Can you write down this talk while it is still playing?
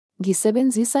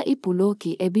Ngisebenzisa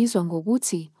ibhulogi ebizwa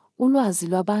ngokuthi ulwazi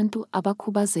lwabantu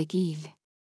abakhubazekile.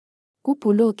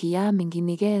 Kubhulogi yami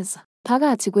nginikeza,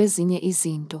 phakathi kwezinye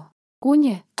izinto,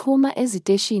 kunye, xhuma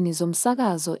eziteshini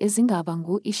zomsakazo ezingaba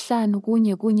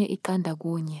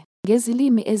ngu-511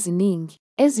 ngezilimi eziningi,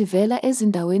 ezivela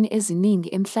ezindaweni eziningi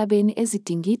emhlabeni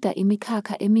ezidingida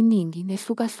imikhakha eminingi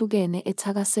nehlukahlukene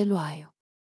ethakaselwayo.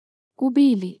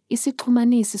 Kubili,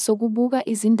 isixhumanisi sokubuka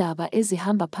izindaba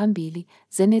ezihamba phambili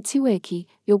zenethiwekhi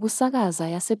yokusakaza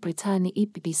yaseBrithani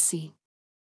i-BBC.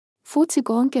 Futhi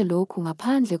konke lokhu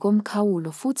ngaphandle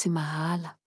komkhawulo futhi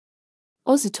mahhala.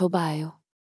 Ozithobayo,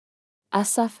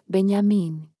 Asaf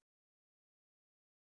Benyamini.